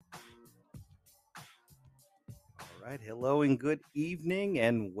Right. Hello and good evening,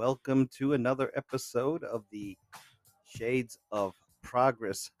 and welcome to another episode of the Shades of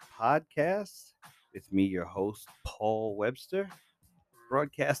Progress podcast with me, your host, Paul Webster,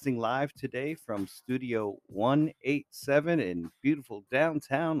 broadcasting live today from Studio 187 in beautiful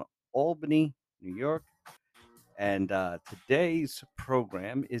downtown Albany, New York. And today's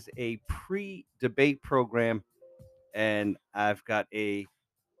program is a pre debate program, and I've got a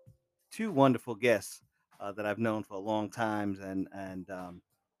two wonderful guests that I've known for a long time, and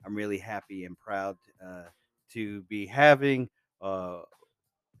I'm really happy and proud to be having uh,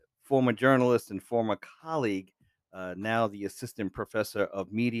 former journalist and former colleague, now the assistant professor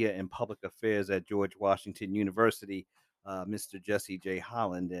of media and public affairs at George Washington University, Mr. Jesse J.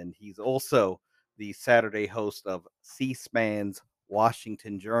 Holland, and he's also the Saturday host of C-SPAN's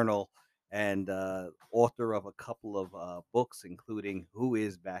Washington Journal and author of a couple of books, including "Who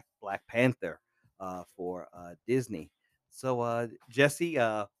Is Back Black Panther" for Disney. So, Jesse,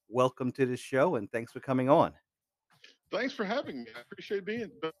 welcome to the show, and thanks for coming on. Thanks for having me. I appreciate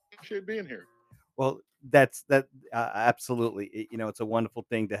being here. Well, that's that absolutely. It's a wonderful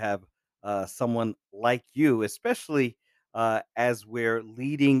thing to have someone like you, especially as we're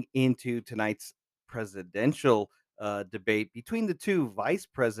leading into tonight's presidential debate between the two vice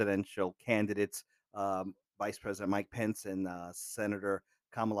presidential candidates, Vice President Mike Pence and Senator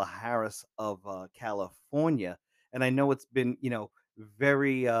Kamala Harris of California. And I know it's been,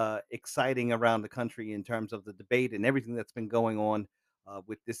 very exciting around the country in terms of the debate and everything that's been going on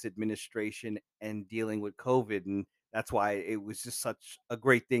with this administration and dealing with COVID. And that's why it was just such a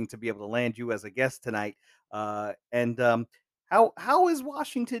great thing to be able to land you as a guest tonight. And how is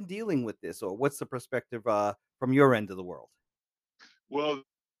Washington dealing with this, or what's the perspective from your end of the world? Well,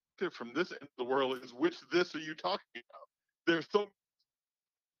 from this end of the world is which this are you talking about? There's so much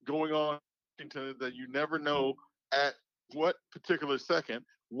going on in Washington that you never know at what particular second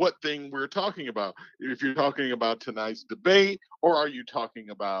what thing we're talking about. If you're talking about tonight's debate, or are you talking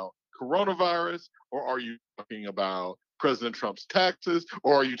about coronavirus, or are you talking about President Trump's taxes,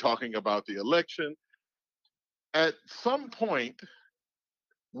 or are you talking about the election? At some point,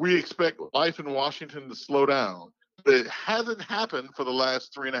 we expect life in Washington to slow down. But it hasn't happened for the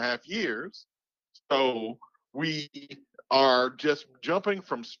last 3.5 years. So we are just jumping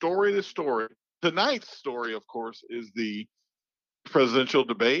from story to story. Tonight's story, of course, is the presidential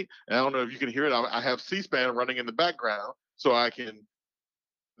debate. And I don't know if you can hear it. I have C-SPAN running in the background so I can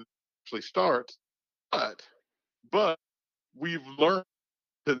actually start. But but we've learned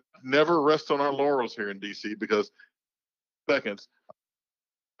to never rest on our laurels here in DC because seconds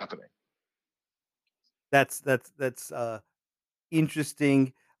happening. That's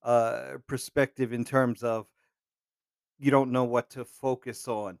interesting perspective in terms of you don't know what to focus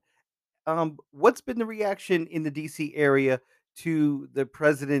on. What's been the reaction in the DC area to the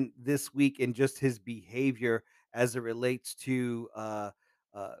president this week and just his behavior as it relates to uh,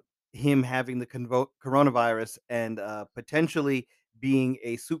 him having the coronavirus and potentially being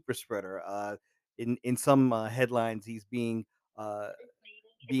a super spreader? In some headlines, he's uh,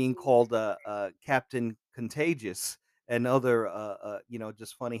 being called Captain Contagious, and other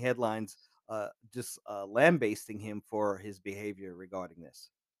just funny headlines, just lambasting him for his behavior regarding this.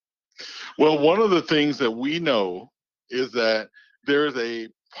 Well, one of the things that we know is that there is a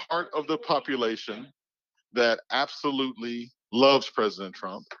part of the population that absolutely loves President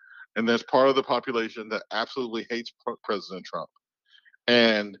Trump, and there's part of the population that absolutely hates President Trump.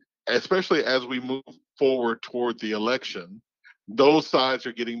 And especially as we move forward toward the election, those sides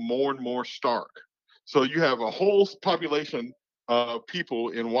are getting more and more stark. So you have a whole population of people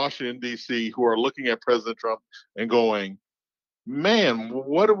in Washington, D.C., who are looking at President Trump and going, man,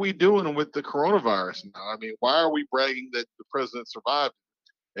 what are we doing with the coronavirus now? I mean, why are we bragging that the president survived?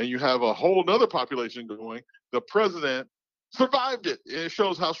 And you have a whole nother population going, the president survived it. It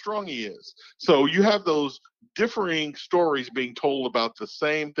shows how strong he is. So you have those differing stories being told about the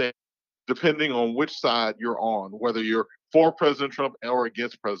same thing, depending on which side you're on, whether you're for President Trump or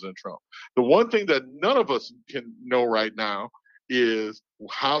against President Trump. The one thing that none of us can know right now is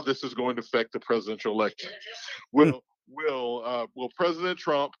how this is going to affect the presidential election. Hmm. Will President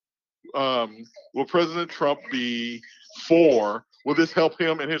Trump um, will President Trump be for? Will this help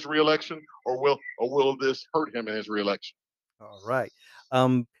him in his reelection, or will this hurt him in his reelection? All right.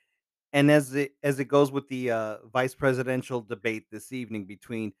 Um, and as it goes with the vice presidential debate this evening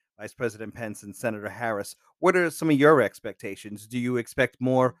between Vice President Pence and Senator Harris, what are some of your expectations? Do you expect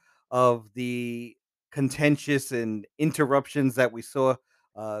more of the contentious and interruptions that we saw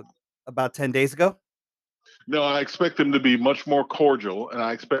uh, about 10 days ago? No, I expect them to be much more cordial, and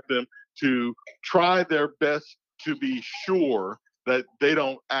I expect them to try their best to be sure that they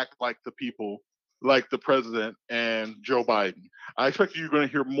don't act like the people, like the president and Joe Biden. I expect you're going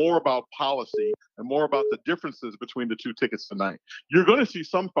to hear more about policy and more about the differences between the two tickets tonight. You're going to see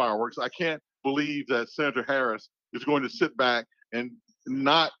some fireworks. I can't believe that Senator Harris is going to sit back and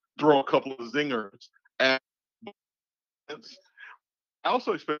not throw a couple of zingers at. I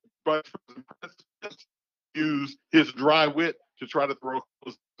also expect Vice President to use his dry wit to try to throw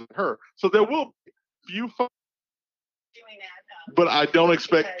at her. So there will be few, but I don't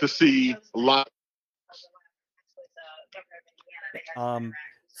expect to see a lot. Um,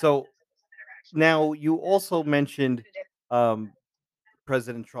 so now you also mentioned um,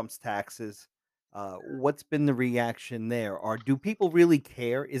 President Trump's taxes. What's been the reaction there? Or do people really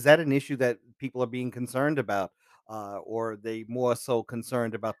care? Is that an issue that people are being concerned about? Or are they more so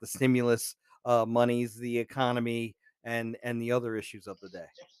concerned about the stimulus monies, the economy, and the other issues of the day?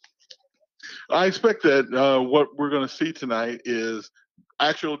 I expect that what we're going to see tonight is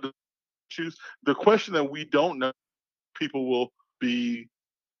actual issues. The question that we don't know, people will be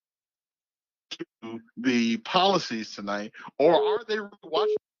the policies tonight, or are they really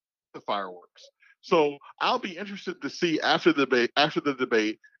watching the fireworks? So I'll be interested to see after the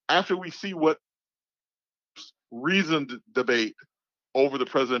debate, after we see what reasoned debate over the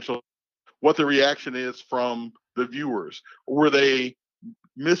presidential, what the reaction is from the viewers. Were they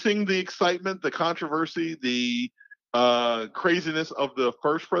missing the excitement, the controversy, the craziness of the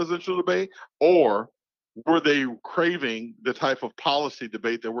first presidential debate, or were they craving the type of policy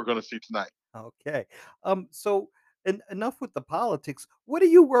debate that we're going to see tonight? Okay. So enough with the politics. What are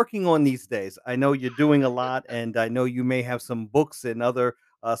you working on these days? I know you're doing a lot, and I know you may have some books and other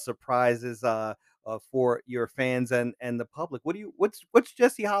surprises for your fans and the public. What's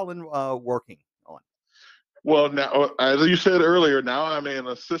Jesse Holland working on? Well, now, as you said earlier, now I'm an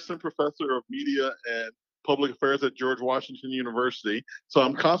assistant professor of media and public affairs at George Washington University. So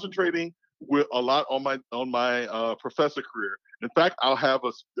I'm concentrating with a lot on my professor career. In fact, I'll have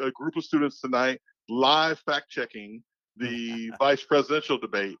a group of students tonight live fact checking the vice presidential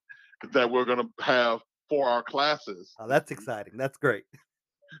debate that we're going to have for our classes. Oh, that's exciting. That's great.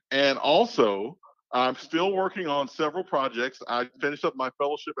 And also, I'm still working on several projects. I finished up my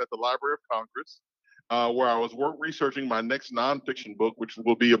fellowship at the Library of Congress, where I was researching my next nonfiction book, which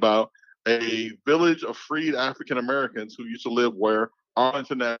will be about a village of freed African Americans who used to live where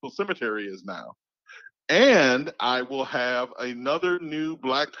Arlington National Cemetery is now. And I will have another new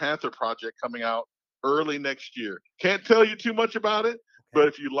Black Panther project coming out early next year. Can't tell you too much about it, but Okay.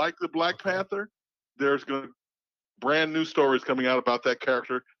 if you like the Black Okay. Panther, there's going to brand new stories coming out about that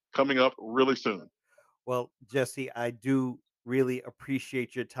character coming up really soon. Well, Jesse, I do really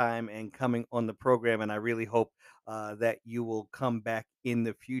appreciate your time and coming on the program, and I really hope that you will come back in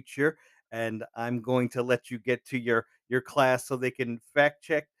the future. And I'm going to let you get to your class so they can fact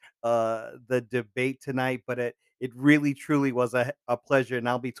check the debate tonight. But it really truly was a pleasure, and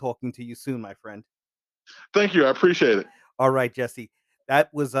I'll be talking to you soon, my friend. Thank you. I appreciate it. All right, Jesse. That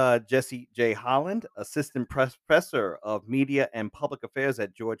was Jesse J. Holland, Assistant Professor of Media and Public Affairs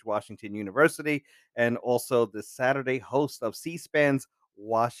at George Washington University, and also the Saturday host of C SPAN's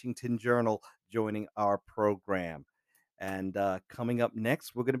Washington Journal, joining our program. And coming up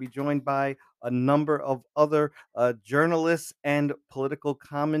next, we're going to be joined by a number of other journalists and political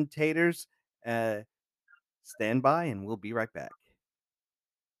commentators. Uh, Stand by, and we'll be right back.